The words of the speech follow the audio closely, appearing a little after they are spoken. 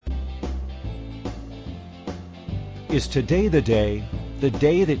Is today the day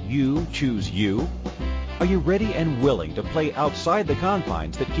that you choose you? Are you ready and willing to play outside the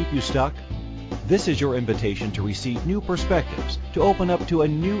confines that keep you stuck? This is your invitation to receive new perspectives, to open up to a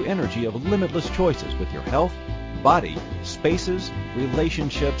new energy of limitless choices with your health, body, spaces,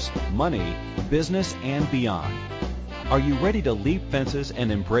 relationships, money, business, and beyond. Are you ready to leap fences and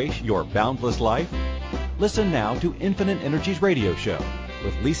embrace your boundless life? Listen now to Infinite Energies Radio Show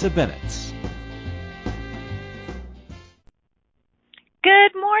with Lisa Bennett.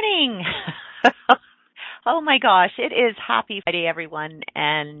 Good morning. Oh my gosh, it is Happy Friday, everyone,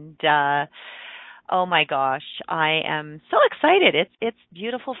 and oh my gosh, I am so excited. It's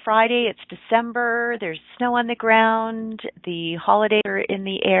beautiful Friday. It's December. There's snow on the ground. The holidays are in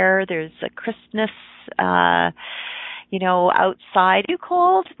the air. There's a crispness, outside. Too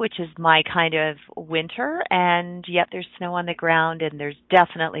cold, which is my kind of winter, and yet there's snow on the ground, and there's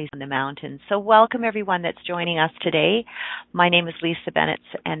definitely in the mountains. So welcome everyone that's joining us today. My name is Lisa Bennett,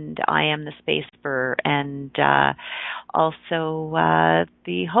 and I am the Space Spur, and also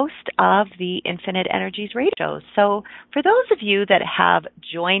the host of the Infinite Energies Radio Show. So for those of you that have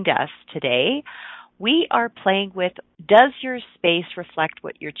joined us today, we are playing with, does your space reflect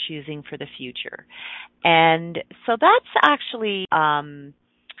what you're choosing for the future? And so that's actually,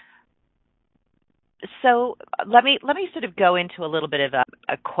 so let me sort of go into a little bit of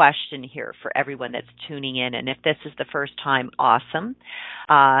a question here for everyone that's tuning in. And if this is the first time, awesome.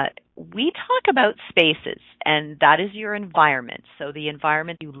 We talk about spaces, and that is your environment. So the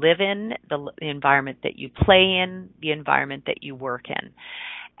environment you live in, the environment that you play in, the environment that you work in.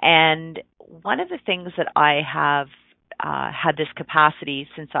 And one of the things that I have had this capacity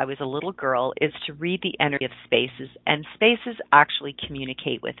since I was a little girl is to read the energy of spaces, and spaces actually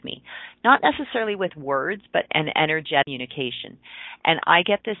communicate with me, not necessarily with words, but an energetic communication. And I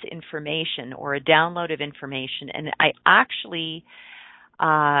get this information or a download of information, and I actually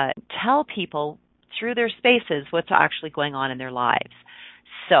tell people through their spaces what's actually going on in their lives.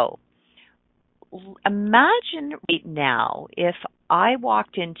 So imagine right now if I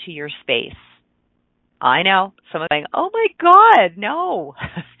walked into your space. I know, someone's saying, oh my God, no.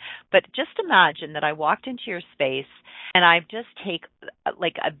 But just imagine that I walked into your space and I just take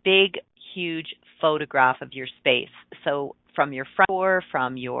like a big, huge photograph of your space. So from your front door,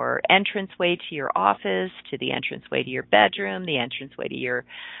 from your entranceway to your office, to the entranceway to your bedroom, the entranceway to your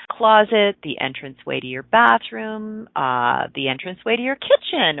closet, the entranceway to your bathroom, the entranceway to your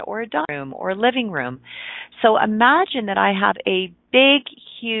kitchen or a dining room or living room. So imagine that I have a big,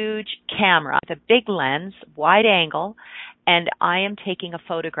 huge camera with a big lens, wide angle, and I am taking a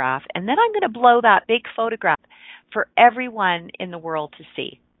photograph. And then I'm going to blow that big photograph for everyone in the world to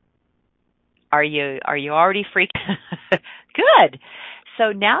see. Are you already freaked? Good.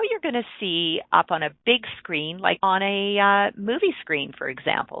 So now you're going to see up on a big screen, like on a movie screen, for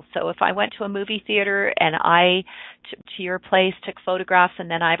example. So if I went to a movie theater and I, to your place, took photographs,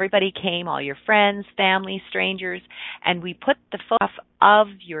 and then everybody came, all your friends, family, strangers, and we put the photograph of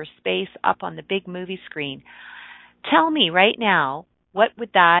your space up on the big movie screen, tell me right now, what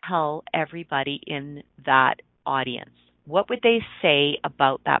would that tell everybody in that audience? What would they say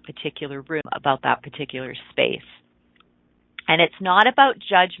about that particular room, about that particular space? And it's not about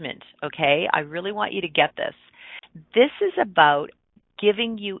judgment, okay? I really want you to get this. This is about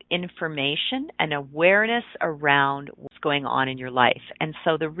giving you information and awareness around what's going on in your life. And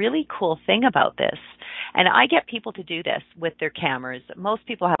so the really cool thing about this, and I get people to do this with their cameras. Most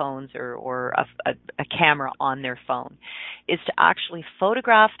people have phones or a camera on their phone, is to actually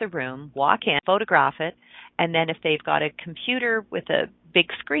photograph the room, walk in, photograph it, and then if they've got a computer with a big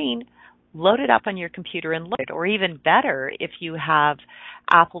screen, load it up on your computer and look at it. Or even better, if you have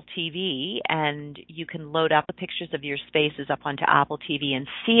Apple TV and you can load up the pictures of your spaces up onto Apple TV and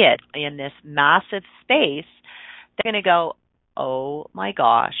see it in this massive space, they're going to go, oh my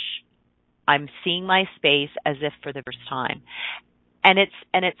gosh, I'm seeing my space as if for the first time. And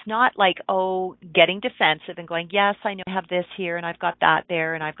it's not like, getting defensive and going, yes, I know I have this here and I've got that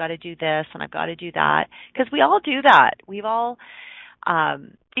there and I've got to do this and I've got to do that. Because we all do that. We've all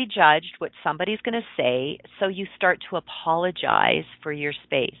be judged what somebody's going to say, so you start to apologize for your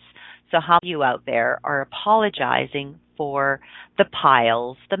space. So how you out there are apologizing for the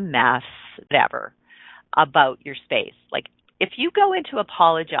piles, the mess, whatever, about your space. Like, if you go into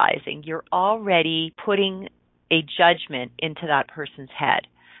apologizing, you're already putting a judgment into that person's head.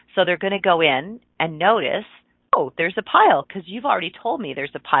 So they're going to go in and notice, oh, there's a pile, because you've already told me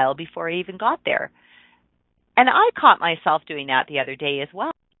there's a pile before I even got there. And I caught myself doing that the other day as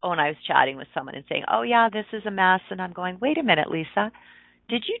well when I was chatting with someone and saying, oh, yeah, this is a mess. And I'm going, wait a minute, Lisa,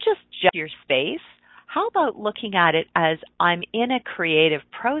 did you just judge your space? how about looking at it as I'm in a creative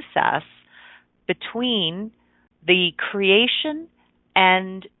process between the creation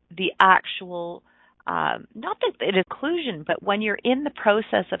and the actual, not that it inclusion, but when you're in the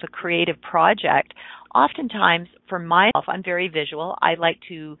process of a creative project, oftentimes for myself, I'm very visual. I like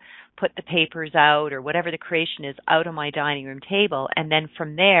to put the papers out or whatever the creation is out on my dining room table. And then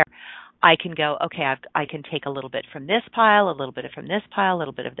from there, I can go, okay, I can take a little bit from this pile, a little bit from this pile, a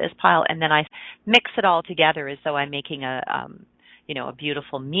little bit of this pile, and then I mix it all together as though I'm making a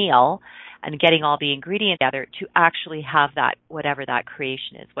beautiful meal and getting all the ingredients together to actually have that, whatever that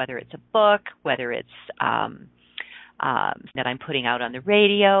creation is, whether it's a book, whether it's that I'm putting out on the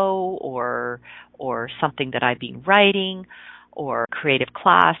radio or something that I've been writing or creative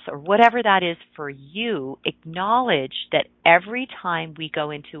class or whatever that is for you. Acknowledge that every time we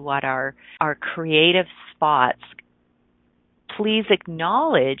go into what our creative spots, please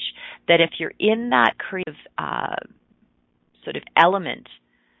acknowledge that if you're in that creative sort of element,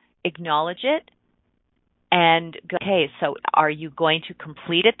 acknowledge it and go, okay, so are you going to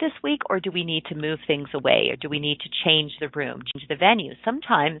complete it this week, or do we need to move things away, or do we need to change the room, change the venue?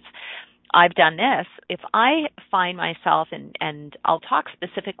 Sometimes I've done this. If I find myself, and I'll talk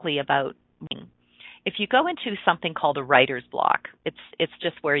specifically about, if you go into something called a writer's block, it's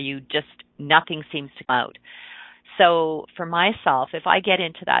just where nothing seems to come out. So for myself, if I get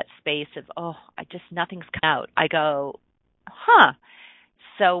into that space of, nothing's come out, I go,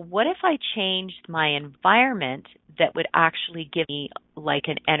 so what if I changed my environment that would actually give me like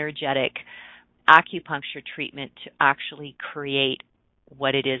an energetic acupuncture treatment to actually create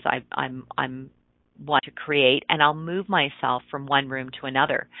what it is I'm want to create, and I'll move myself from one room to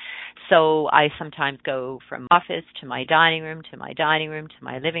another. So I sometimes go from office to my dining room, to my dining room, to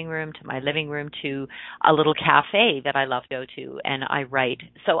my living room, to my living room, to a little cafe that I love to go to, and I write.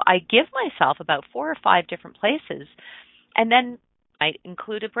 So I give myself about 4 or 5 different places, and then I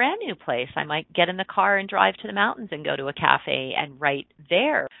include a brand new place. I might get in the car and drive to the mountains and go to a cafe and write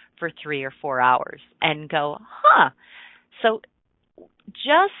there for 3 or 4 hours and go, So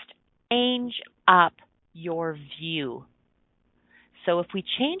just change up your view. So if we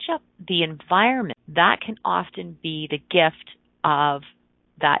change up the environment, that can often be the gift of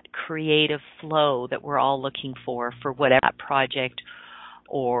that creative flow that we're all looking for whatever project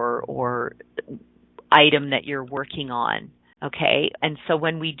or item that you're working on. Okay. And so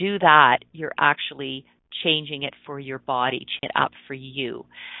when we do that, you're actually changing it for your body, changing it up for you.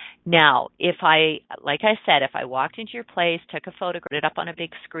 Now, if I walked into your place, took a photograph, put it up on a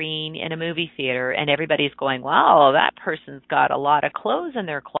big screen in a movie theater, and everybody's going, wow, that person's got a lot of clothes in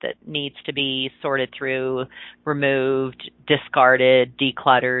their closet that needs to be sorted through, removed, discarded,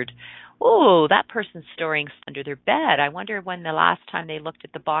 decluttered. Oh, that person's storing under their bed. I wonder when the last time they looked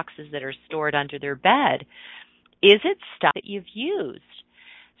at the boxes that are stored under their bed. Is it stuff that you've used?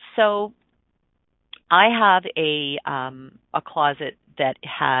 So I have a closet that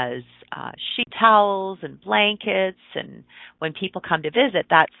has sheet towels and blankets, and when people come to visit,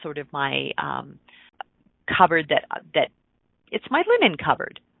 that's sort of my cupboard that it's my linen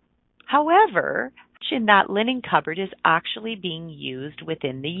cupboard. However, in that linen cupboard is actually being used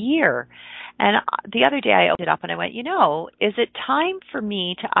within the year. And the other day I opened it up and I went, is it time for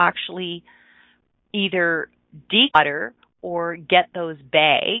me to actually either declutter or get those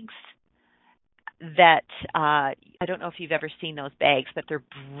bags that I don't know if you've ever seen those bags, but they're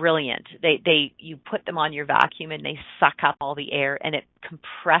brilliant. You put them on your vacuum and they suck up all the air, and it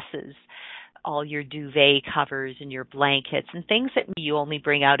compresses all your duvet covers and your blankets and things that you only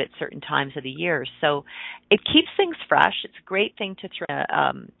bring out at certain times of the year. So it keeps things fresh. It's a great thing to throw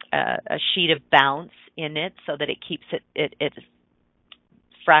a sheet of Bounce in it so that it keeps it's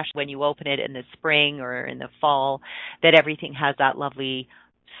fresh when you open it in the spring or in the fall, that everything has that lovely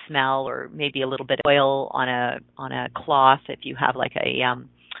smell, or maybe a little bit of oil on a cloth if you have like a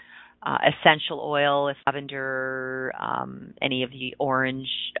essential oil, lavender, any of the orange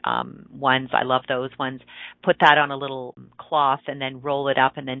ones. I love those ones. Put that on a little cloth and then roll it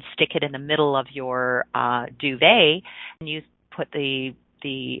up and then stick it in the middle of your duvet, and you put the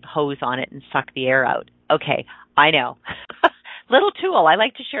hose on it and suck the air out. Okay, I know. Little tool. I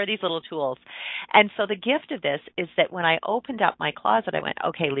like to share these little tools. And so the gift of this is that when I opened up my closet, I went,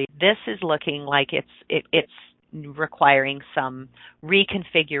 okay, Lee, this is looking like it's requiring some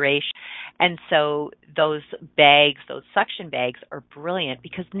reconfiguration. And so those bags, those suction bags, are brilliant,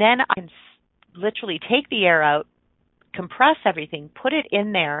 because then I can literally take the air out, compress everything, put it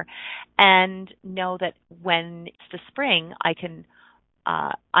in there, and know that when it's the spring, I can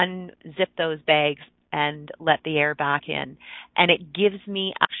unzip those bags, and let the air back in. And it gives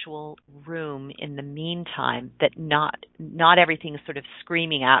me actual room in the meantime that not everything is sort of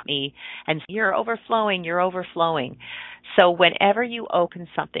screaming at me and you're overflowing, you're overflowing. So whenever you open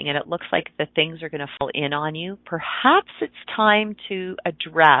something and it looks like the things are going to fall in on you, perhaps it's time to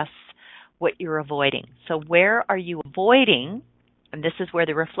address what you're avoiding. So where are you avoiding? And this is where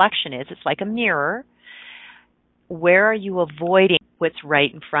the reflection is. It's like a mirror. Where are you avoiding what's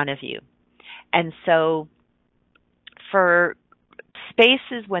right in front of you? And so for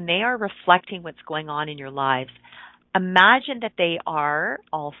spaces, when they are reflecting what's going on in your lives, imagine that they are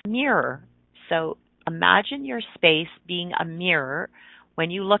all mirror. So imagine your space being a mirror.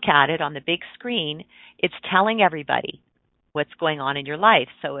 When you look at it on the big screen, it's telling everybody what's going on in your life.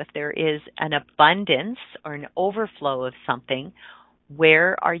 So if there is an abundance or an overflow of something,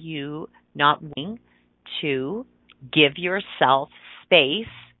 where are you not willing to give yourself space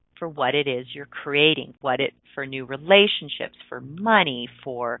for what it is you're creating, for new relationships, for money,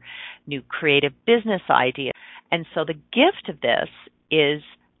 for new creative business ideas. And so the gift of this is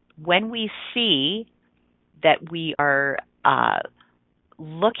when we see that we are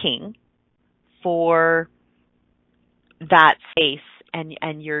looking for that space,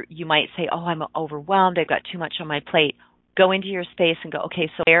 and you might say, oh, I'm overwhelmed, I've got too much on my plate. Go into your space and go, okay,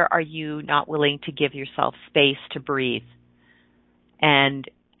 so where are you not willing to give yourself space to breathe? And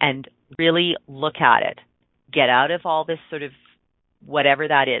really look at it. Get out of all this sort of whatever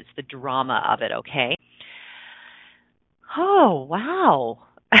that is, the drama of it, okay? Oh, wow.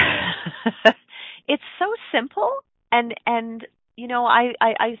 It's so simple, and you know,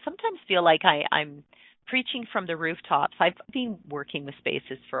 I sometimes feel like I'm preaching from the rooftops. I've been working with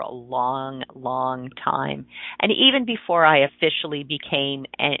spaces for a long, long time. And even before I officially became,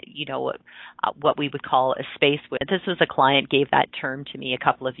 what we would call a space wizard. This was a client gave that term to me a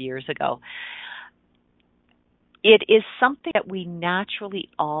couple of years ago. It is something that we naturally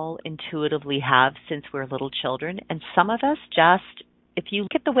all intuitively have since we're little children. And some of us just, if you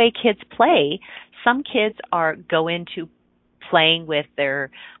look at the way kids play, some kids go into playing with their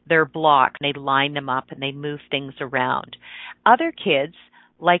blocks, and they line them up and they move things around. Other kids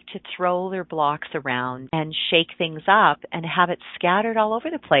like to throw their blocks around and shake things up and have it scattered all over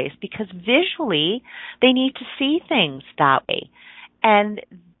the place because visually they need to see things that way. And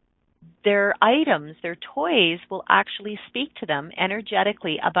their items, their toys, will actually speak to them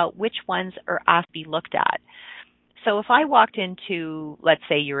energetically about which ones are asked to be looked at. So if I walked into, let's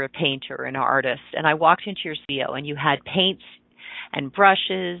say you're a painter, an artist, and I walked into your studio and you had paints and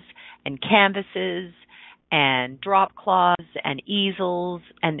brushes and canvases and drop cloths and easels,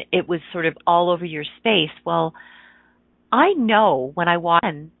 and it was sort of all over your space, well, I know when I walk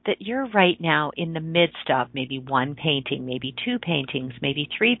in that you're right now in the midst of maybe one painting, maybe two paintings, maybe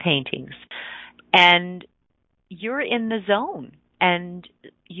three paintings, and you're in the zone. And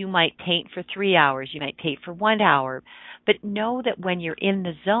you might paint for 3 hours, you might paint for 1 hour, but know that when you're in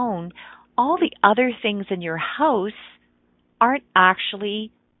the zone, all the other things in your house aren't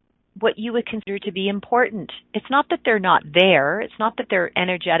actually what you would consider to be important. It's not that they're not there. It's not that they're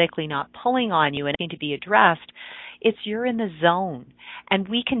energetically not pulling on you and need to be addressed. It's you're in the zone. And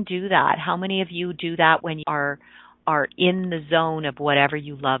we can do that. How many of you do that when you are in the zone of whatever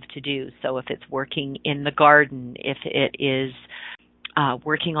you love to do? So if it's working in the garden, if it is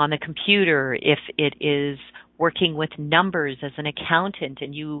working on the computer, if it is working with numbers as an accountant,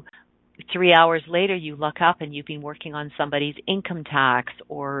 and 3 hours later you look up and you've been working on somebody's income tax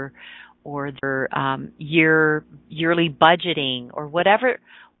or their yearly budgeting or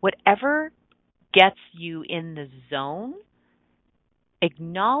whatever gets you in the zone,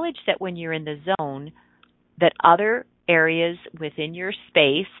 acknowledge that when you're in the zone that other areas within your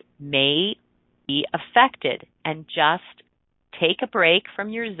space may be affected, and just take a break from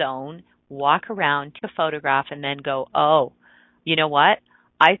your zone, walk around, take a photograph, and then go, oh, you know what?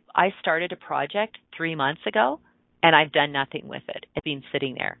 I started a project 3 months ago, and I've done nothing with it. It's been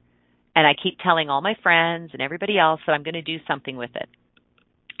sitting there. And I keep telling all my friends and everybody else that I'm going to do something with it.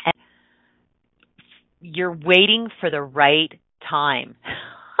 And you're waiting for the right time.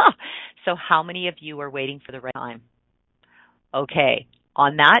 So how many of you are waiting for the right time? Okay.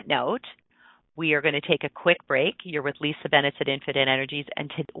 On that note, we are going to take a quick break. You're with Lisa Bennett at Infinite Energies, and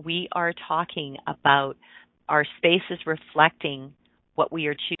today we are talking about our spaces reflecting what we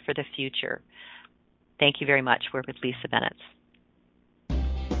are choosing for the future. Thank you very much. We're with Lisa Bennett.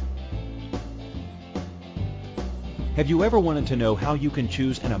 Have you ever wanted to know how you can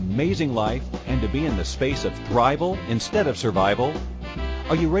choose an amazing life and to be in the space of thrival instead of survival?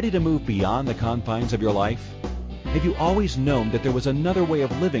 Are you ready to move beyond the confines of your life? Have you always known that there was another way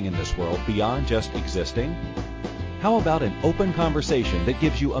of living in this world beyond just existing? How about an open conversation that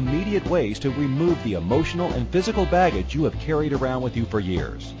gives you immediate ways to remove the emotional and physical baggage you have carried around with you for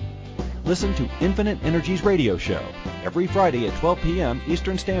years? Listen to Infinite Energies Radio Show every Friday at 12 p.m.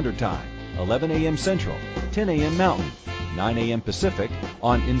 Eastern Standard Time, 11 a.m. Central, 10 a.m. Mountain, 9 a.m. Pacific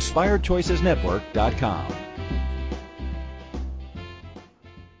on InspiredChoicesNetwork.com.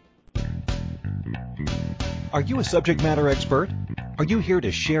 Are you a subject matter expert? Are you here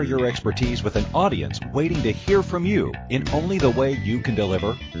to share your expertise with an audience waiting to hear from you in only the way you can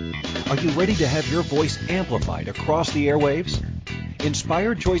deliver? Are you ready to have your voice amplified across the airwaves?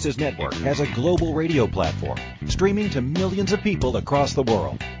 Inspired Choices Network has a global radio platform streaming to millions of people across the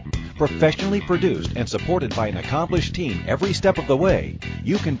world. Professionally produced and supported by an accomplished team every step of the way,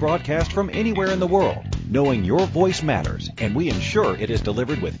 you can broadcast from anywhere in the world, knowing your voice matters, and we ensure it is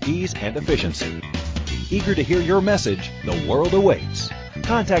delivered with ease and efficiency. Eager to hear your message, the world awaits.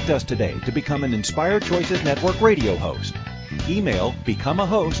 Contact us today to become an Inspired Choices Network radio host. Email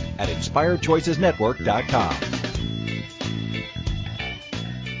becomeahost@inspiredchoicesnetwork.com.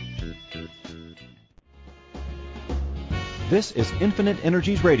 This is Infinite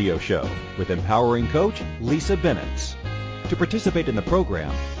Energies Radio Show with empowering coach Lisa Bennett. To participate in the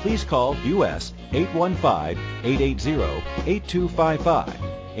program, please call US 815-880-8255.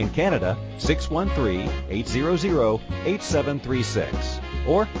 In Canada, 613-800-8736.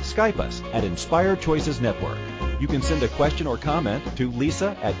 Or Skype us at Inspired Choices Network. You can send a question or comment to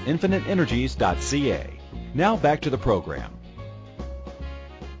lisa@infiniteenergies.ca. Now back to the program.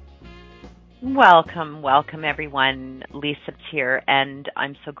 Welcome everyone. Lisa here, and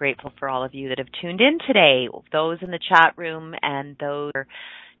I'm so grateful for all of you that have tuned in today, those in the chat room and those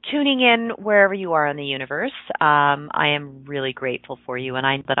tuning in wherever you are in the universe. I am really grateful for you, and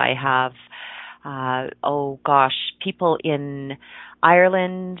I know that I have, people in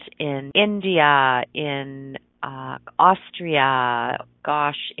Ireland, in India, in Austria,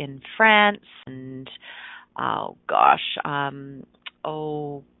 in France, and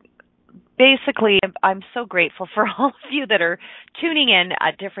basically, I'm so grateful for all of you that are tuning in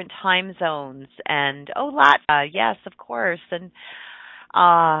at different time zones. And, Latvia, yes, of course, and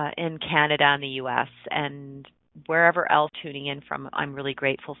in Canada and the U.S. and wherever else tuning in from, I'm really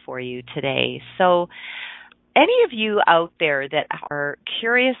grateful for you today. So any of you out there that are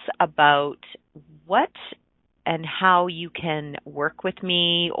curious about what and how you can work with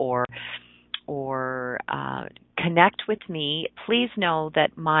me or connect with me, please know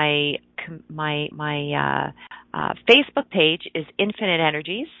that my Facebook page is Infinite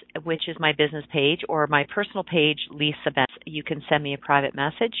Energies, which is my business page, or my personal page, Lisa Bennett. You can send me a private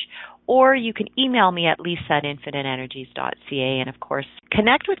message, or you can email me at lisa@infiniteenergies.ca. And of course,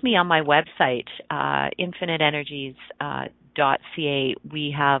 connect with me on my website, infiniteenergies.ca.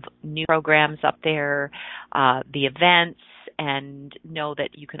 We have new programs up there, the events, and know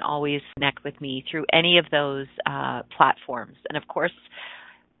that you can always connect with me through any of those platforms. And of course,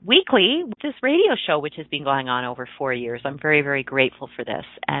 weekly, this radio show, which has been going on over 4 years. I'm very, very grateful for this,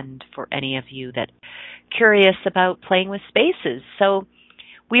 and for any of you that are curious about playing with spaces. So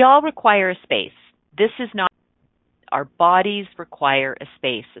we all require a space. This is not, our bodies require a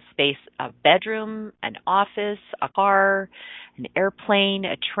space, a bedroom, an office, a car, an airplane,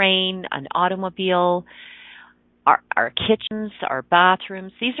 a train, an automobile, our kitchens, our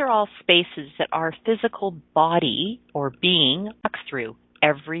bathrooms. These are all spaces that our physical body or being walks through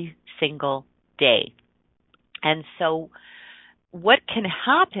every single day. And so what can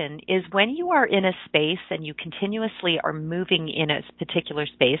happen is when you are in a space and you continuously are moving in a particular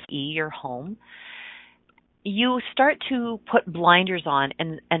space, your home, you start to put blinders on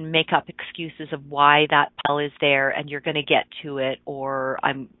and make up excuses of why that pile is there and you're going to get to it, or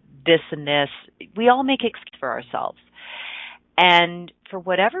I'm this and this. We all make excuses for ourselves. And for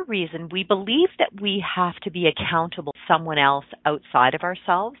whatever reason, we believe that we have to be accountable to someone else outside of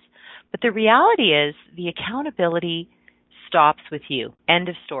ourselves. But the reality is the accountability stops with you. End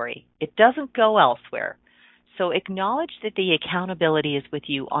of story. It doesn't go elsewhere. So acknowledge that the accountability is with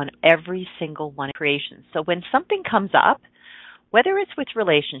you on every single one of creations. So when something comes up, whether it's with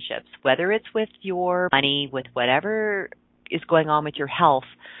relationships, whether it's with your money, with whatever is going on with your health,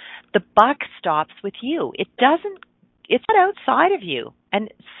 the buck stops with you. It's not outside of you.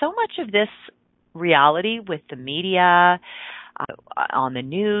 And so much of this reality with the media, on the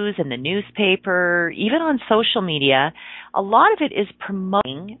news and the newspaper, even on social media, a lot of it is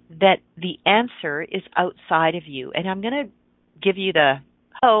promoting that the answer is outside of you. And I'm going to give you the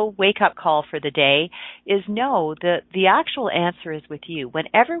wake-up call for the day. is no, the actual answer is with you.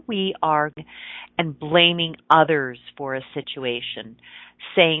 Whenever we are and blaming others for a situation,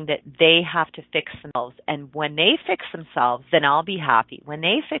 saying that they have to fix themselves, and when they fix themselves, then I'll be happy. When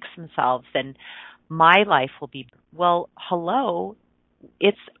they fix themselves, then my life will be, well, hello,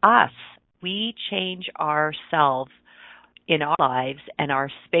 it's us. We change ourselves in our lives, and our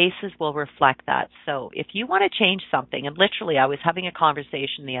spaces will reflect that. So if you want to change something, and literally I was having a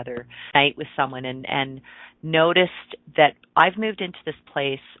conversation the other night with someone and noticed that I've moved into this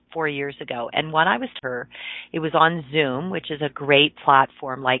place 4 years ago, and when I was to her, it was on Zoom, which is a great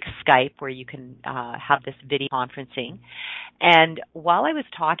platform like Skype where you can have this video conferencing. And while I was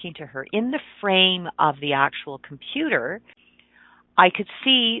talking to her, in the frame of the actual computer, I could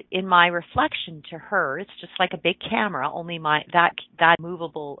see in my reflection to her, it's just like a big camera, only that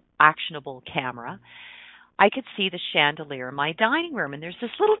movable, actionable camera. I could see the chandelier in my dining room, and there's this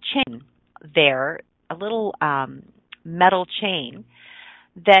little chain there, a little metal chain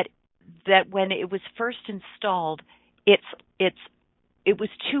that when it was first installed, it was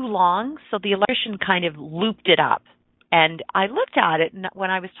too long, so the electrician kind of looped it up. And I looked at it, and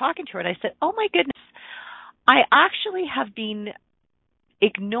when I was talking to her, and I said, "Oh my goodness, I actually have been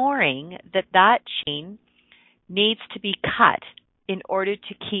ignoring that chain needs to be cut in order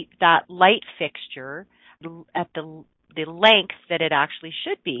to keep that light fixture at the length that it actually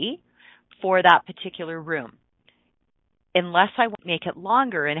should be for that particular room, unless I make it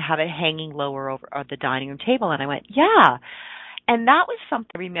longer and have it hanging lower over the dining room table." And I went, yeah. And that was something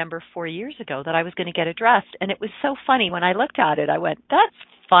I remember 4 years ago that I was going to get addressed. And it was so funny. When I looked at it, I went, that's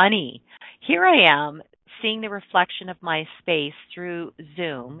funny. Here I am seeing the reflection of my space through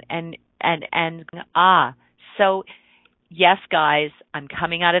Zoom and so yes, guys, I'm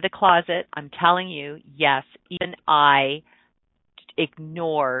coming out of the closet. I'm telling you, yes, even I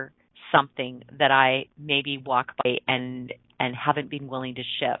ignore something that I maybe walk by and haven't been willing to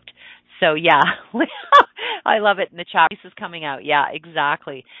shift. So yeah, I love it. And the chat piece is coming out. Yeah,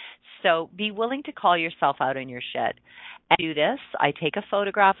 exactly. So be willing to call yourself out on your shit. And do this. I take a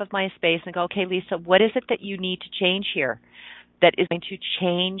photograph of my space and go, okay, Lisa, what is it that you need to change here that is going to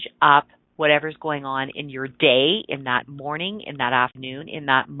change up whatever's going on in your day, in that morning, in that afternoon, in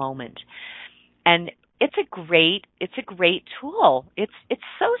that moment? And it's a great tool. It's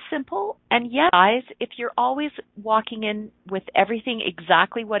so simple. And yes, guys, if you're always walking in with everything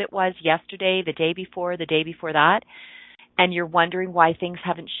exactly what it was yesterday, the day before that, and you're wondering why things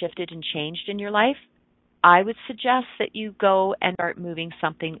haven't shifted and changed in your life, I would suggest that you go and start moving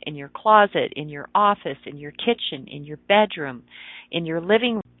something in your closet, in your office, in your kitchen, in your bedroom, in your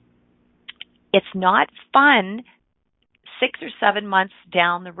living room. It's not fun 6 or 7 months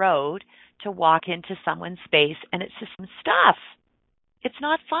down the road to walk into someone's space and it's just some stuff. It's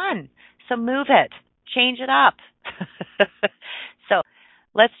not fun. So move it. Change it up. So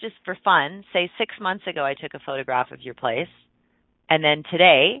let's just, for fun, say 6 months ago I took a photograph of your place. And then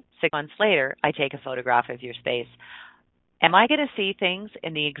today, 6 months later, I take a photograph of your space. Am I going to see things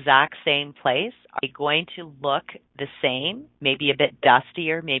in the exact same place? Are they going to look the same, maybe a bit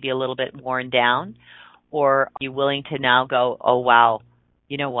dustier, maybe a little bit worn down? Or are you willing to now go, oh, wow,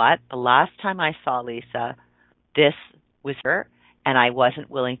 you know what? The last time I saw Lisa, this was her, and I wasn't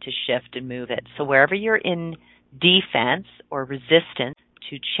willing to shift and move it. So wherever you're in defense or resistance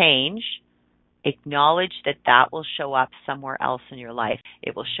to change, acknowledge that will show up somewhere else in your life.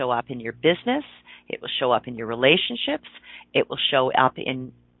 It will show up in your business. It will show up in your relationships. It will show up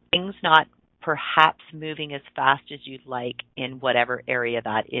in things not perhaps moving as fast as you'd like in whatever area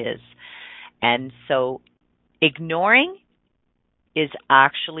that is. And so ignoring is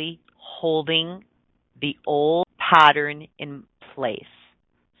actually holding the old pattern in place.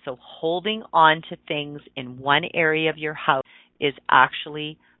 So holding on to things in one area of your house is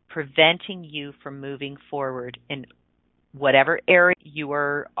actually preventing you from moving forward in whatever area you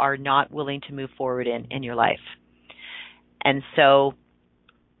are not willing to move forward in your life. And so,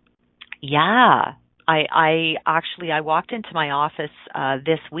 yeah, I walked into my office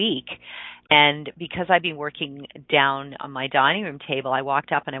this week, and because I've been working down on my dining room table, I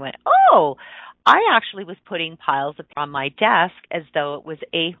walked up and I went, oh, I actually was putting piles on my desk as though it was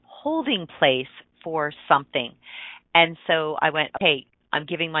a holding place for something. And so I went, okay, I'm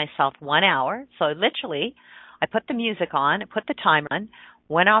giving myself 1 hour. So I put the music on, I put the timer on,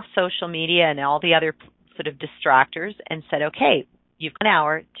 went off social media and all the other sort of distractors and said, okay, you've got 1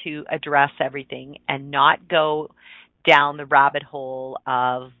 hour to address everything and not go down the rabbit hole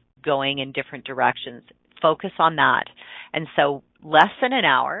of going in different directions. Focus on that. And so less than an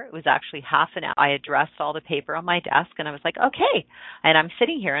hour. It was actually half an hour. I addressed all the paper on my desk and I was like, okay. And I'm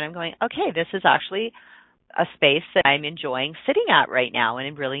sitting here and I'm going, okay, this is actually a space that I'm enjoying sitting at right now, and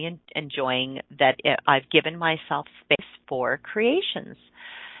I'm really enjoying that I've given myself space for creations.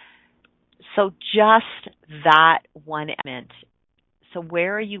 So just that one element. So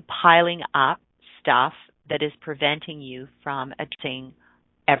where are you piling up stuff that is preventing you from addressing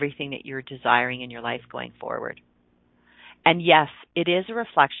everything that you're desiring in your life going forward? And yes, it is a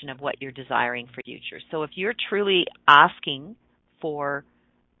reflection of what you're desiring for the future. So if you're truly asking for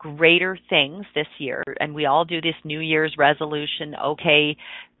greater things this year, and we all do this New Year's resolution, okay,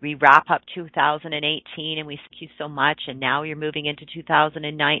 we wrap up 2018 and we thank you so much, and now you're moving into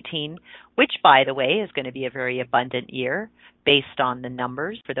 2019, which, by the way, is going to be a very abundant year based on the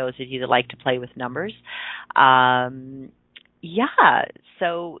numbers, for those of you that like to play with numbers. Yeah,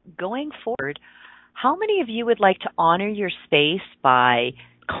 so going forward, how many of you would like to honor your space by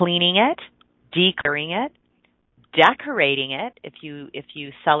cleaning it, decluttering it, decorating it if you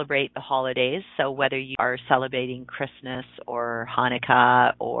celebrate the holidays? So whether you are celebrating Christmas or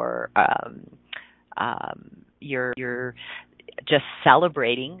Hanukkah, or you're just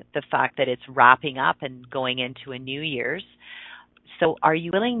celebrating the fact that it's wrapping up and going into a new year's. So are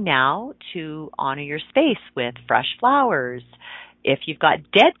you willing now to honor your space with fresh flowers? If you've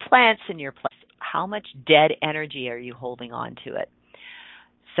got dead plants in your place, how much dead energy are you holding on to it?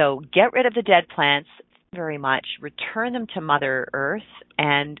 So get rid of the dead plants very much, return them to Mother Earth,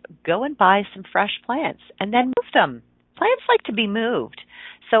 and go and buy some fresh plants and then move them. Plants like to be moved.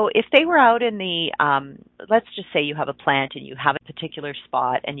 So if they were out in the, let's just say you have a plant and you have a particular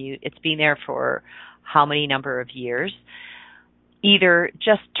spot and it's been there for how many number of years, either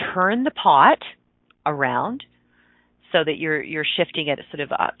just turn the pot around so that you're shifting it at sort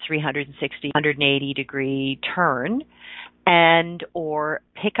of a 360, 180 degree turn, and or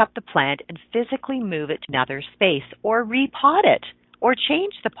pick up the plant and physically move it to another space, or repot it, or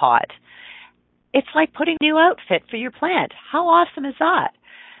change the pot. It's like putting a new outfit for your plant. How awesome is that?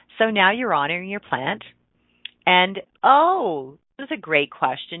 So now you're honoring your plant. And this is a great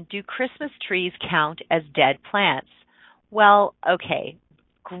question. Do Christmas trees count as dead plants? Well, okay.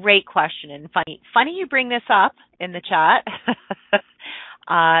 Great question, and funny you bring this up in the chat.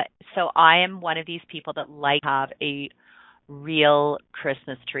 So I am one of these people that like to have a real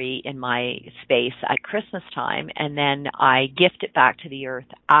Christmas tree in my space at Christmas time, and then I gift it back to the earth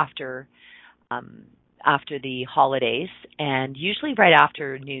after the holidays, and usually right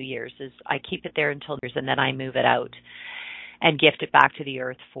after New Year's. Is I keep it there until New Year's, and then I move it out and gift it back to the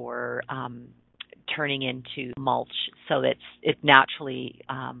earth for turning into mulch, so that it naturally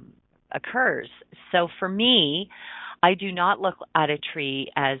occurs. So for me, I do not look at a tree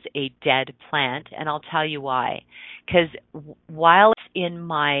as a dead plant, and I'll tell you why. Because while it's in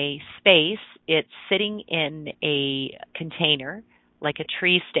my space, it's sitting in a container, like a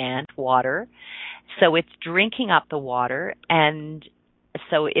tree stand, water. So it's drinking up the water, and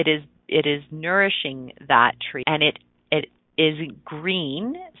so it is nourishing that tree, and it is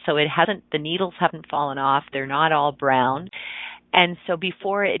green, so the needles haven't fallen off, they're not all brown. And so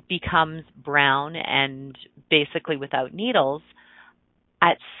before it becomes brown and basically without needles,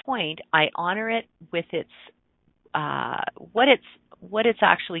 at some point I honor it with its what it's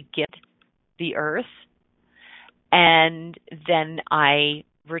actually given the earth, and then I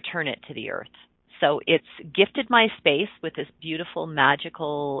return it to the earth. So it's gifted my space with this beautiful,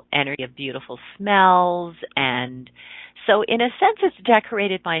 magical energy of beautiful smells, and so in a sense it's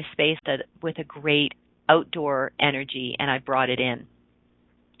decorated my space with a great outdoor energy, and I brought it in.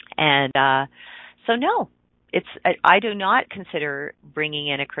 And so no, I do not consider bringing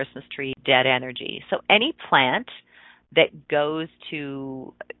in a Christmas tree dead energy. So any plant that goes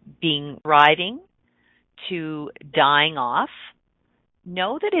to being thriving to dying off,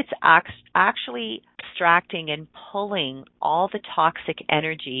 know that it's actually extracting and pulling all the toxic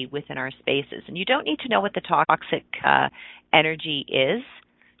energy within our spaces. And you don't need to know what the toxic energy is.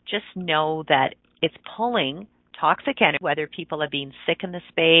 Just know that it's pulling toxic energy, whether people have been sick in the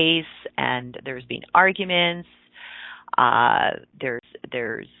space and there's been arguments,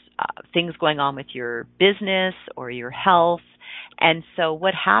 there's things going on with your business or your health. And so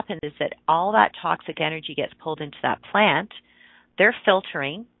what happens is that all that toxic energy gets pulled into that plant. They're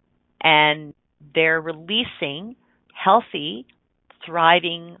filtering and they're releasing healthy,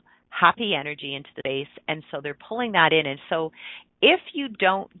 thriving, happy energy into the space. And so they're pulling that in. And so if you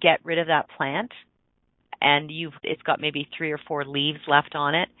don't get rid of that plant and it's got maybe 3 or 4 leaves left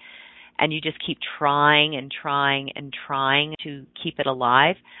on it, and you just keep trying and trying and trying to keep it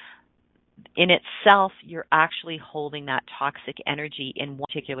alive, in itself, you're actually holding that toxic energy in one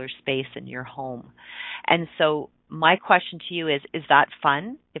particular space in your home. And so my question to you is that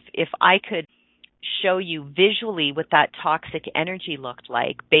fun? If I could show you visually what that toxic energy looked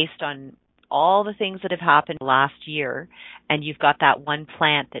like based on all the things that have happened last year, and you've got that one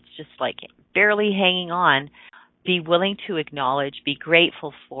plant that's just like barely hanging on, be willing to acknowledge, be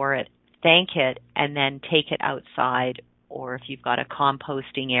grateful for it, thank it, and then take it outside, or if you've got a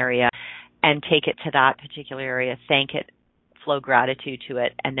composting area, and take it to that particular area, thank it, flow gratitude to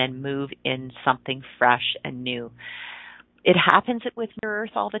it, and then move in something fresh and new. It happens with Mother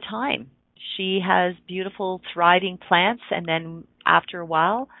Earth all the time. She has beautiful, thriving plants, and then after a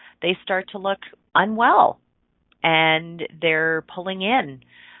while, they start to look unwell, and they're pulling in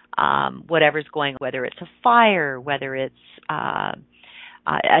whatever's going on, whether it's a fire, whether it's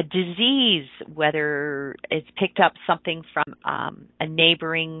a disease, whether it's picked up something from a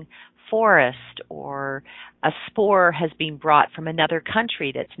neighboring forest, or a spore has been brought from another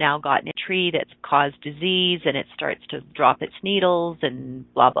country that's now gotten a tree that's caused disease, and it starts to drop its needles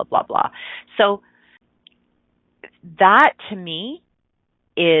and blah, blah, blah, blah. So that to me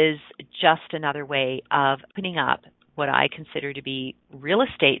is just another way of opening up what I consider to be real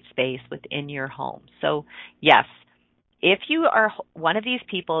estate space within your home. So yes, if you are one of these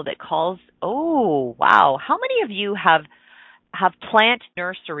people that calls, oh, wow, how many of you have plant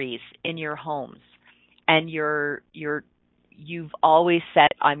nurseries in your homes, and you've always said,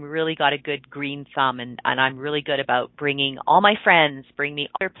 I'm really got a good green thumb, and I'm really good about bringing all my friends, bring me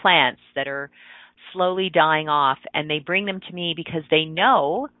other plants that are slowly dying off, and they bring them to me because they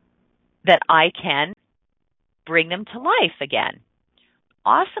know that I can bring them to life again.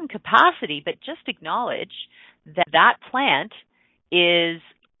 Awesome capacity, but just acknowledge that that plant is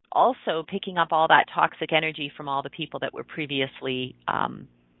also picking up all that toxic energy from all the people that were previously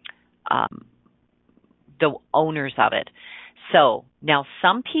the owners of it. So now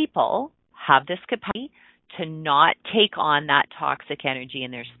some people have this capacity to not take on that toxic energy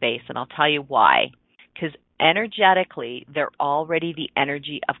in their space, and I'll tell you why. Because energetically, they're already the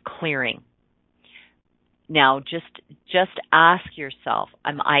energy of clearing. Now, just ask yourself,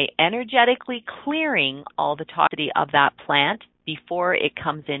 am I energetically clearing all the toxicity of that plant before it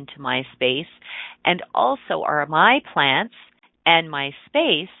comes into my space? And also, are my plants and my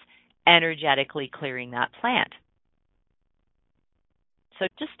space energetically clearing that plant? So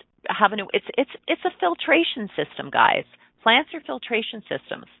just it's a filtration system, guys. Plants are filtration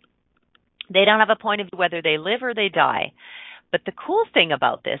systems. They don't have a point of view whether they live or they die. But the cool thing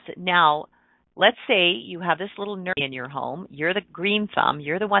about this, now, let's say you have this little nursery in your home. You're the green thumb.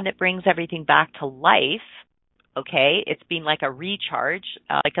 You're the one that brings everything back to life. Okay? It's been like a recharge,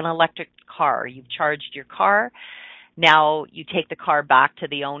 like an electric car. You've charged your car. Now you take the car back to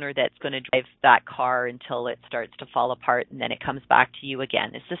the owner that's going to drive that car until it starts to fall apart, and then it comes back to you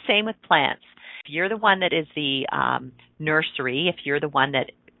again. It's the same with plants. If you're the one that is the nursery, if you're the one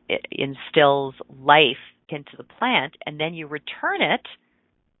that instills life into the plant, and then you return it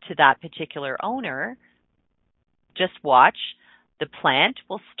to that particular owner, just watch, the plant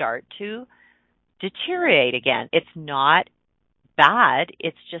will start to deteriorate again. It's not bad,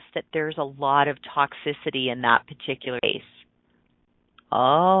 it's just that there's a lot of toxicity in that particular case.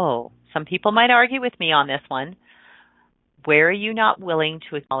 Oh, some people might argue with me on this one. Where are you not willing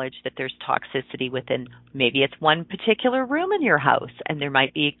to acknowledge that there's toxicity within? Maybe it's one particular room in your house, and there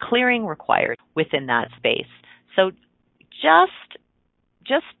might be clearing required within that space. So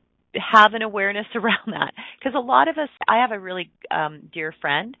just have an awareness around that, because a lot of us, I have a really dear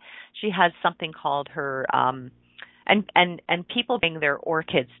friend. She has something called her and people bring their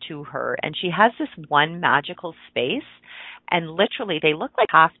orchids to her, and she has this one magical space, and literally they look like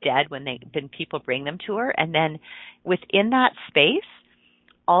half dead when people bring them to her, and then within that space,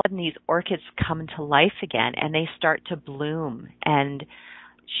 all of these orchids come to life again, and they start to bloom, and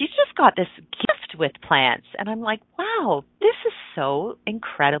she's just got this gift with plants, and I'm like, wow, this is so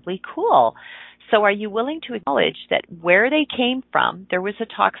incredibly cool. So are you willing to acknowledge that where they came from, there was a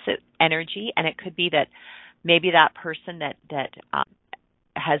toxic energy, and it could be that maybe that person that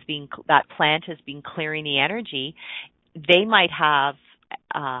plant has been clearing the energy, they might have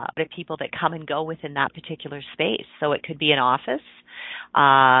the people that come and go within that particular space. So it could be an office,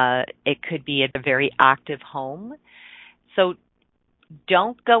 it could be a very active home. So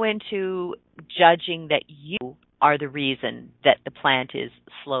don't go into judging that you are the reason that the plant is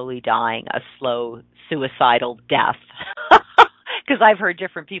slowly dying a slow suicidal death. Because I've heard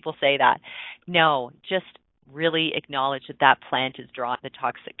different people say that. No, just really acknowledge that plant is drawing the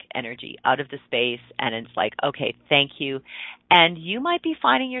toxic energy out of the space, and it's like, okay, thank you. And you might be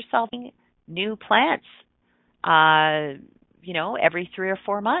finding yourself new plants, every 3 or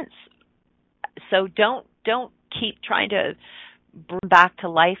 4 months. So don't keep trying to bring back to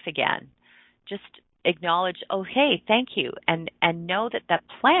life again. Just acknowledge, oh, hey, thank you, and know that that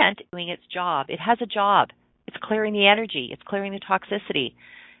plant is doing its job. It has a job. It's clearing the energy. It's clearing the toxicity.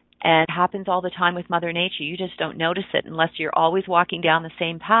 And it happens all the time with Mother Nature. You just don't notice it unless you're always walking down the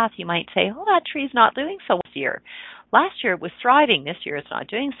same path. You might say, oh, that tree's not doing so well this year. Last year it was thriving. This year it's not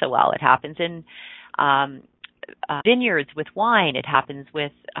doing so well. It happens in vineyards with wine. It happens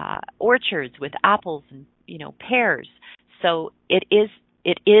with orchards with apples and pears. So it is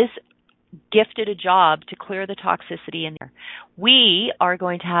gifted a job to clear the toxicity in there. We are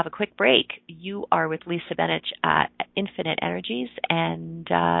going to have a quick break. You are with Lisa Bennett at Infinite Energies, and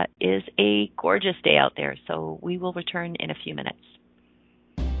is a gorgeous day out there. So we will return in a few minutes.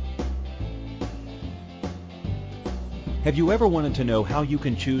 Have you ever wanted to know how you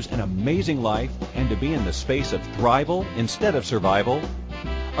can choose an amazing life and to be in the space of thrival instead of survival?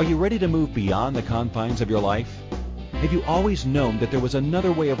 Are you ready to move beyond the confines of your life? Have you always known that there was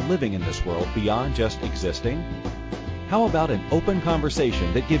another way of living in this world beyond just existing? How about an open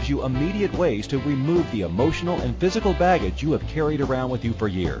conversation that gives you immediate ways to remove the emotional and physical baggage you have carried around with you for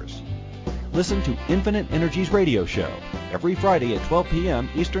years? Listen to Infinite Energies Radio Show every Friday at 12 p.m.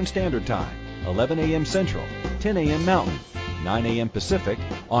 Eastern Standard Time, 11 a.m. Central, 10 a.m. Mountain, 9 a.m. Pacific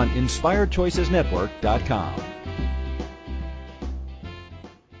on InspiredChoicesNetwork.com.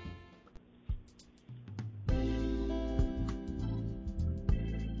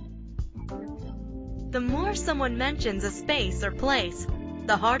 The more someone mentions a space or place,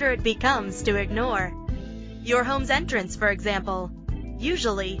 the harder it becomes to ignore. Your home's entrance, for example.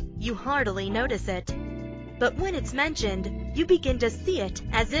 Usually, you hardly notice it. But when it's mentioned, you begin to see it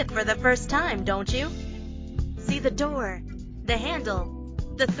as if for the first time, don't you? See the door, the handle,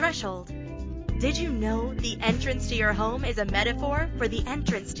 the threshold. Did you know the entrance to your home is a metaphor for the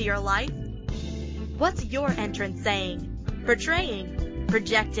entrance to your life? What's your entrance saying, portraying,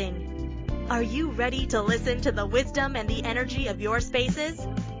 projecting? Are you ready to listen to the wisdom and the energy of your spaces?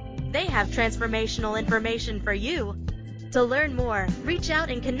 They have transformational information for you. To learn more, reach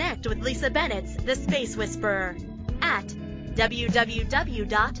out and connect with Lisa Bennett's The Space Whisperer at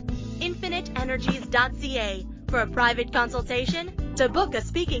www.infiniteenergies.ca for a private consultation, to book a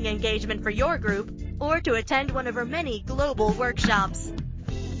speaking engagement for your group, or to attend one of her many global workshops.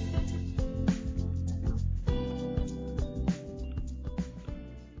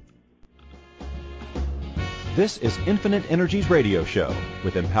 This is Infinite Energies Radio Show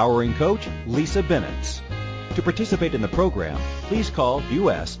with empowering coach Lisa Bennett. To participate in the program, please call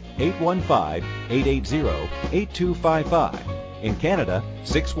U.S. 815-880-8255. In Canada,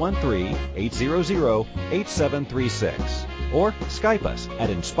 613-800-8736. Or Skype us at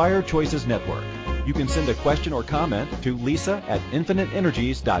Inspired Choices Network. You can send a question or comment to Lisa at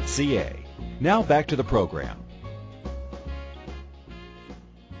infiniteenergies.ca. Now back to the program.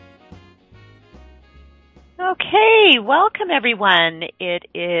 Okay, welcome everyone. It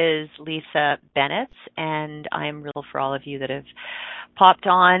is Lisa Bennett, and I'm real for all of you that have popped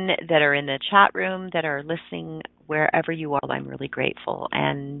on, that are in the chat room, that are listening wherever you are. I'm really grateful.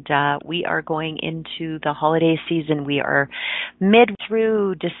 And we are going into the holiday season. We are mid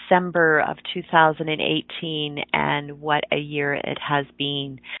through December of 2018, and what a year it has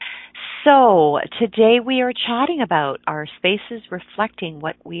been. So today we are chatting about our spaces reflecting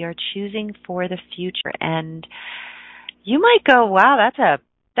what we are choosing for the future. And you might go, wow,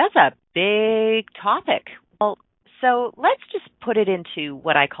 that's a big topic. Well, so let's just put it into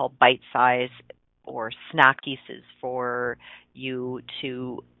what I call bite size or snack pieces for you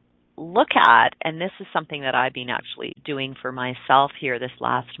to look at. And this is something that I've been actually doing for myself here this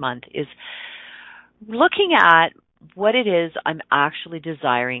last month, is looking at what it is I'm actually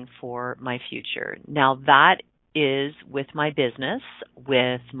desiring for my future. Now that is with my business,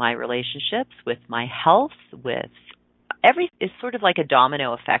 with my relationships, with my health, with it's sort of like a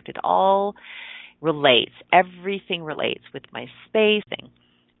domino effect. It all relates. Everything relates with my spacing.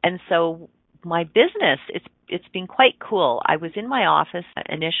 And so my business, it's been quite cool. I was in my office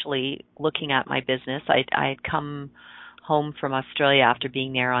initially looking at my business. I'd come home from Australia after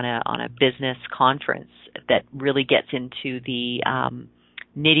being there on a business conference that really gets into the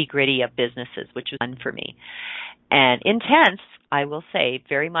nitty-gritty of businesses, which was fun for me. And intense, I will say,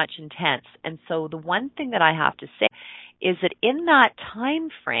 very much intense. And so the one thing that I have to say is that in that time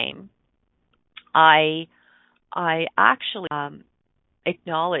frame, I actually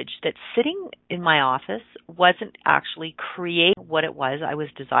acknowledged that sitting in my office wasn't actually creating what it was I was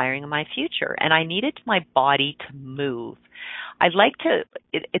desiring in my future. And I needed my body to move. I'd like to,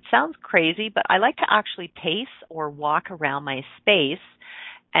 it sounds crazy, but I like to actually pace or walk around my space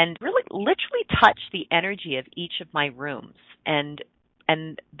and really literally touch the energy of each of my rooms. And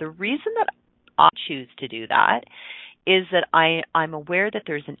the reason that I choose to do that is that I'm aware that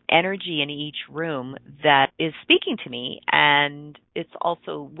there's an energy in each room that is speaking to me, and it's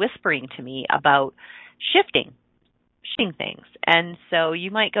also whispering to me about shifting things. And so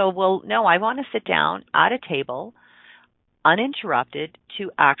you might go, well, no, I want to sit down at a table uninterrupted to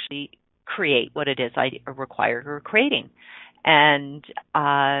actually create what it is I require or creating. And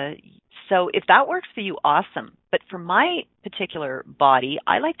so if that works for you, awesome. But for my particular body,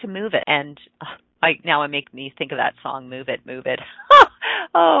 I like to move it. And now it makes me think of that song, Move It, Move It.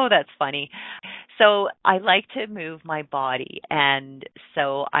 Oh, that's funny. So I like to move my body. And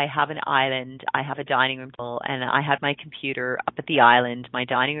so I have an island, I have a dining room table, and I had my computer up at the island, my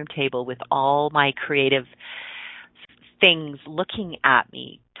dining room table with all my creative things looking at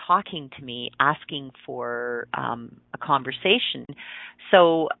me, talking to me, asking for a conversation.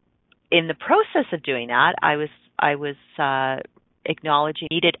 So in the process of doing that, I was acknowledging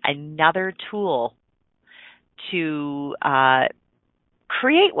I needed another tool to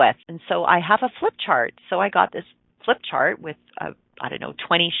create with. And so I have a flip chart. So I got this flip chart with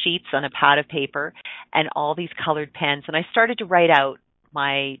 20 sheets on a pad of paper and all these colored pens. And I started to write out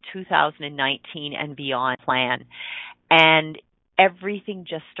my 2019 and beyond plan. And everything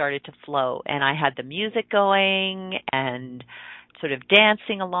just started to flow. And I had the music going and sort of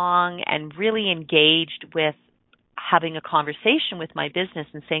dancing along and really engaged with having a conversation with my business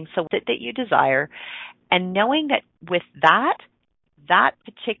and saying, so what that you desire. And knowing that with that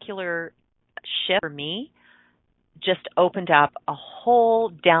particular shift for me just opened up a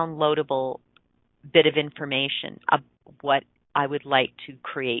whole downloadable bit of information of what I would like to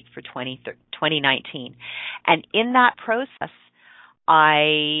create for 2019. And in that process,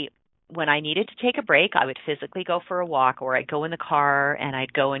 when I needed to take a break, I would physically go for a walk, or I'd go in the car and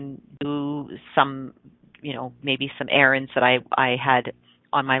I'd go and do some, maybe some errands that I had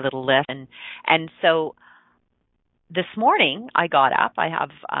on my little list. And so this morning I got up, I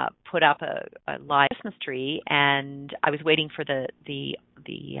have put up a live Christmas tree, and I was waiting for the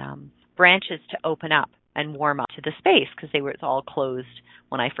branches to open up and warm up to the space because they were all closed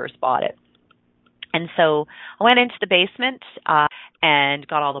when I first bought it. And so I went into the basement and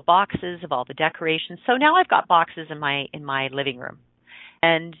got all the boxes of all the decorations. So now I've got boxes in my living room.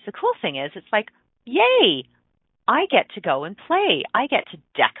 And the cool thing is, it's like, yay, I get to go and play. I get to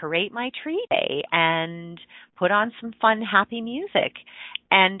decorate my tree today and put on some fun, happy music.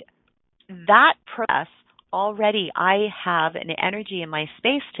 And that process, already I have an energy in my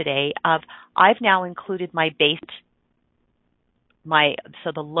space today of I've now included my basement,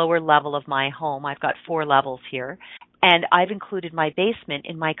 so the lower level of my home. I've got 4 levels here, and I've included my basement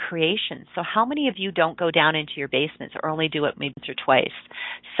in my creation. So how many of you don't go down into your basements or only do it maybe once or twice?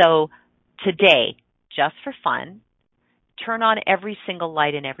 So today, just for fun, turn on every single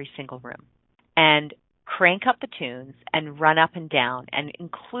light in every single room and crank up the tunes and run up and down and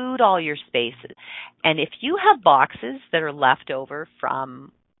include all your spaces. And if you have boxes that are left over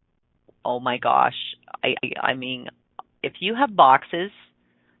from, oh my gosh, I mean, if you have boxes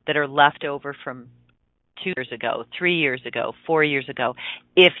that are left over from 2 years ago, 3 years ago, 4 years ago,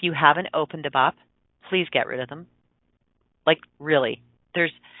 if you haven't opened them up, please get rid of them. Like, really,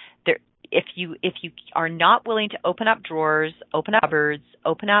 if you are not willing to open up drawers, open up cupboards,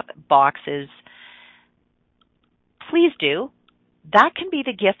 open up boxes, please do. That can be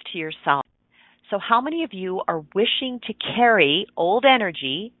the gift to yourself. So how many of you are wishing to carry old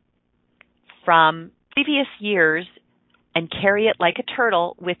energy from previous years and carry it like a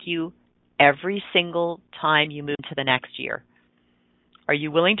turtle with you every single time you move to the next year? Are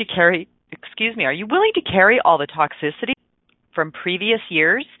you willing to carry all the toxicity from previous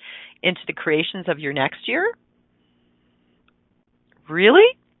years into the creations of your next year?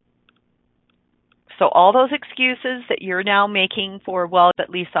 Really? So all those excuses that you're now making for, well, at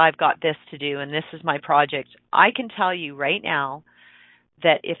least I've got this to do and this is my project, I can tell you right now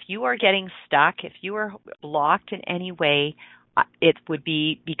that if you are getting stuck, if you are blocked in any way, it would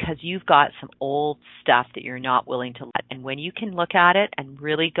be because you've got some old stuff that you're not willing to let. And when you can look at it and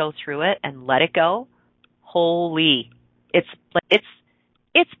really go through it and let it go, holy, it's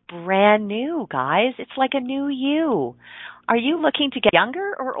brand new, guys. It's like a new you. Are you looking to get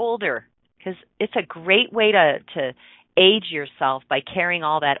younger or older? Because it's a great way to age yourself by carrying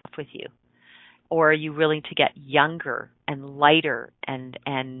all that up with you. Or are you willing to get younger and lighter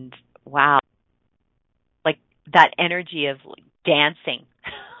and wow, like that energy of dancing?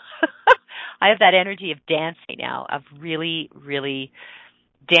 I have that energy of dancing now, of really, really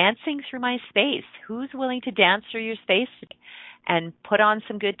dancing through my space. Who's willing to dance through your space and put on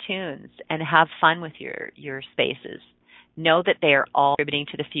some good tunes and have fun with your spaces? Know that they are all contributing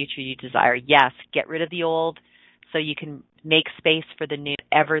to the future you desire. Yes, get rid of the old so you can make space for the new,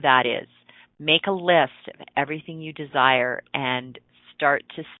 whatever that is. Make a list of everything you desire and start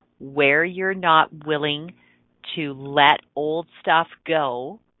to where you're not willing to let old stuff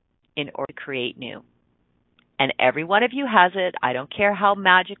go in order to create new. And every one of you has it. I don't care how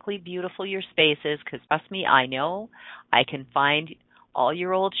magically beautiful your space is, because trust me, I know I can find all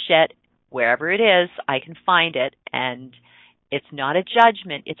your old shit wherever it is. I can find it, and it's not a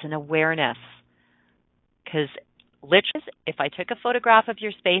judgment, it's an awareness. Because literally, if I took a photograph of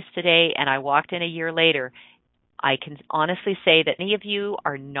your space today and I walked in a year later, I can honestly say that many of you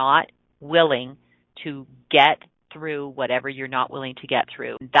are not willing to get through whatever you're not willing to get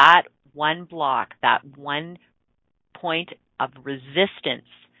through. That one block, that one point of resistance,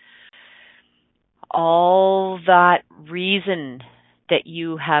 all that reason that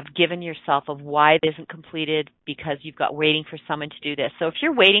you have given yourself of why it isn't completed because you've got waiting for someone to do this. So if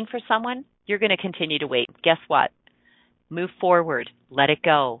you're waiting for someone, you're going to continue to wait. Guess what? Move forward. Let it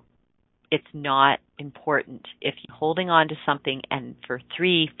go. It's not important. If you're holding on to something and for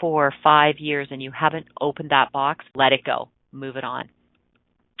 3, 4, 5 years and you haven't opened that box, let it go. Move it on.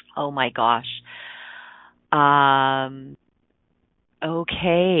 Oh my gosh. Okay.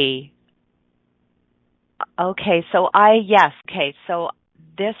 So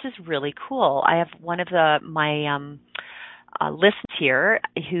this is really cool. I have one of my listeners here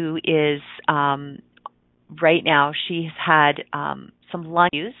who is right now, she's had some lung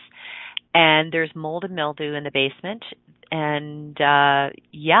issues, and there's mold and mildew in the basement, and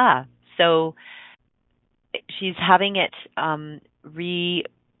so she's having it I'm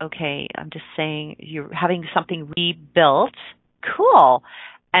just saying you're having something rebuilt. Cool.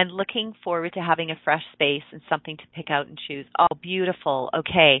 And looking forward to having a fresh space and something to pick out and choose. Oh, beautiful.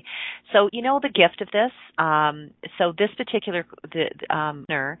 Okay. So, you know, the gift of this, so this particular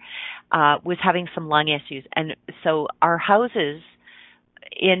listener was having some lung issues. And so our houses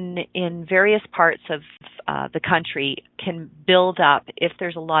in various parts of the country can build up if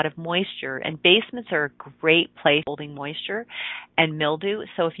there's a lot of moisture, and basements are a great place holding moisture and mildew.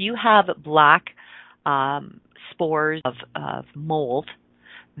 So if you have black spores of mold,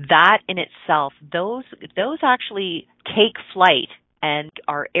 that in itself, those actually take flight and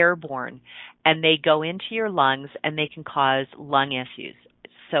are airborne, and they go into your lungs and they can cause lung issues.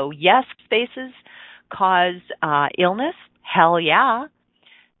 So yes, spaces cause illness. Hell yeah.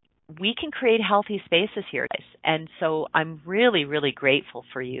 We can create healthy spaces here, guys. And so I'm really, really grateful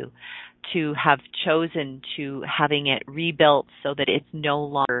for you to have chosen to having it rebuilt so that it's no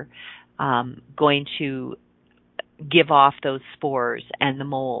longer going to give off those spores and the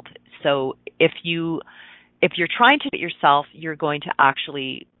mold. So if you're trying to do it yourself, you're going to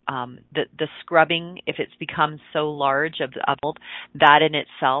actually the scrubbing, if it's become so large of mold, that in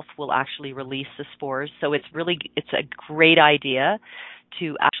itself will actually release the spores. So it's a great idea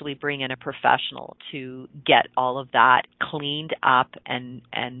to actually bring in a professional to get all of that cleaned up and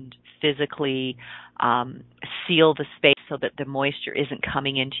physically seal the space so that the moisture isn't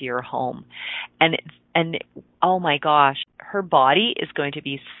coming into your home. And oh my gosh, her body is going to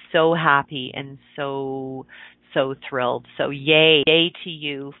be so happy and so thrilled. So yay to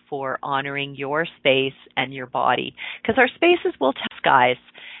you for honoring your space and your body, because our spaces will test, guys.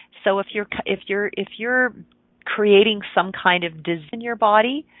 So if you're creating some kind of disease in your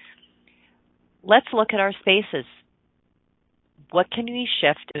body, let's look at our spaces. What can we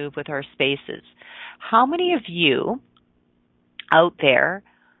shift to with our spaces? How many of you out there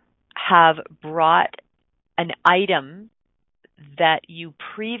have brought an item that you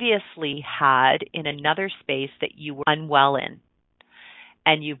previously had in another space that you were unwell in,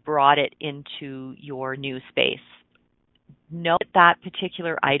 and you brought it into your new space? Know that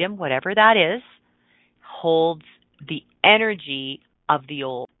particular item, whatever that is, holds the energy of the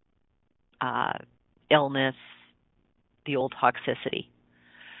old illness, the old toxicity.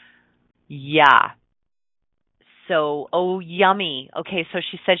 Yeah. So, oh, yummy. Okay, so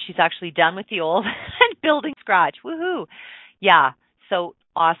she said she's actually done with the old and building scratch. Woohoo. Yeah, so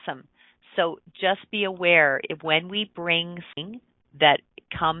awesome. So just be aware, if when we bring something that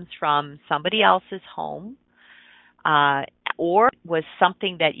comes from somebody else's home, or was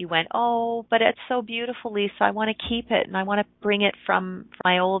something that you went, oh, but it's so beautiful, Lisa, I want to keep it and I want to bring it from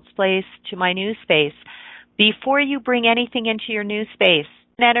my old space to my new space. Before you bring anything into your new space,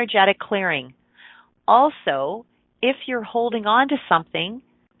 an energetic clearing. Also, if you're holding on to something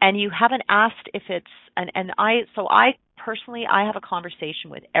and you haven't asked if it's, I personally, I have a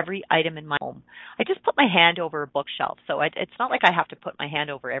conversation with every item in my home. I just put my hand over a bookshelf. So it's not like I have to put my hand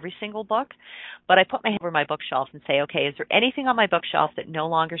over every single book, but I put my hand over my bookshelf and say, okay, is there anything on my bookshelf that no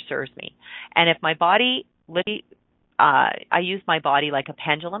longer serves me? And if my body literally, I use my body like a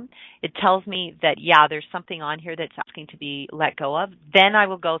pendulum. It tells me that, yeah, there's something on here that's asking to be let go of. Then I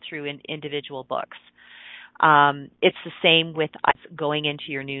will go through individual books. It's the same with us going into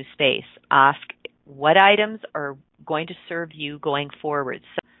your new space. Ask what items are going to serve you going forward.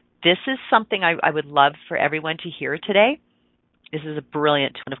 So this is something I would love for everyone to hear today. This is a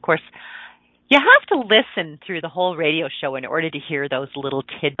brilliant one. Of course, you have to listen through the whole radio show in order to hear those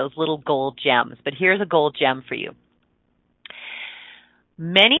little gold gems. But here's a gold gem for you.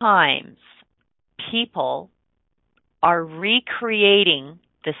 Many times, people are recreating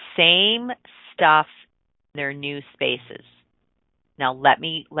the same stuff in their new spaces. Now, let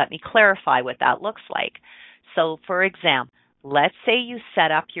me clarify what that looks like. So, for example, let's say you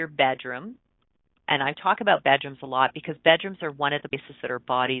set up your bedroom, and I talk about bedrooms a lot because bedrooms are one of the places that our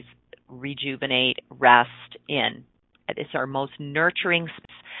bodies rejuvenate, rest in. It's our most nurturing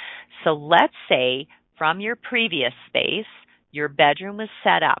space. So let's say from your previous space, your bedroom was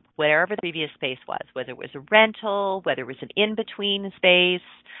set up, wherever the previous space was, whether it was a rental, whether it was an in-between space.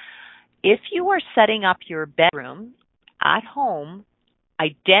 If you are setting up your bedroom at home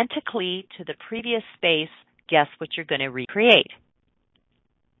identically to the previous space, guess what you're going to recreate?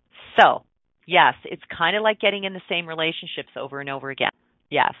 So, yes, it's kind of like getting in the same relationships over and over again.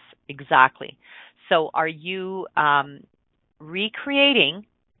 Yes, exactly. So are you recreating,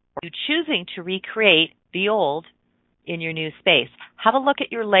 or are you choosing to recreate the old in your new space? Have a look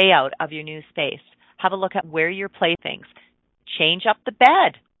at your layout of your new space. Have a look at where you place things. Change up the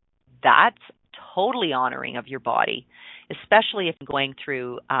bed. That's totally honoring of your body, especially if you're going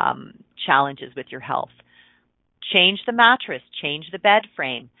through challenges with your health. Change the mattress. Change the bed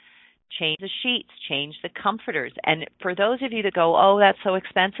frame. Change the sheets. Change the comforters. And for those of you that go, oh, that's so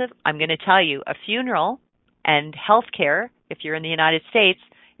expensive, I'm going to tell you, a funeral and healthcare, if you're in the United States,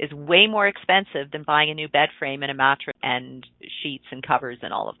 is way more expensive than buying a new bed frame and a mattress and sheets and covers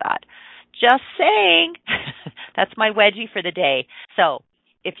and all of that. Just saying. That's my wedgie for the day. So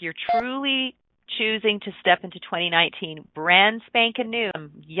if you're truly choosing to step into 2019 brand spanking new,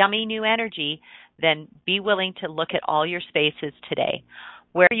 yummy new energy, then be willing to look at all your spaces today.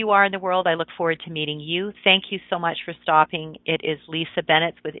 Wherever you are in the world, I look forward to meeting you. Thank you so much for stopping. It is Lisa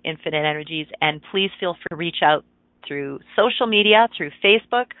Bennett with Infinite Energies, and please feel free to reach out through social media, through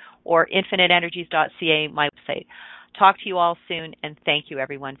Facebook, or infiniteenergies.ca, my website. Talk to you all soon, and thank you,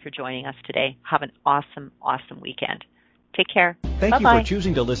 everyone, for joining us today. Have an awesome, awesome weekend. Take care. Thank Bye-bye. you for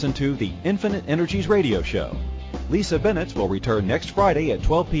choosing to listen to the Infinite Energies radio show. Lisa Bennett will return next Friday at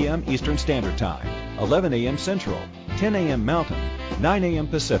 12 p.m. Eastern Standard Time, 11 a.m. Central, 10 a.m. Mountain, 9 a.m.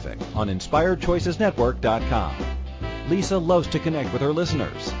 Pacific on InspiredChoicesNetwork.com. Lisa loves to connect with her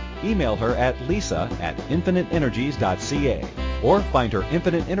listeners. Email her at lisa@infiniteenergies.ca or find her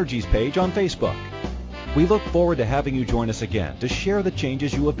Infinite Energies page on Facebook. We look forward to having you join us again to share the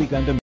changes you have begun to make.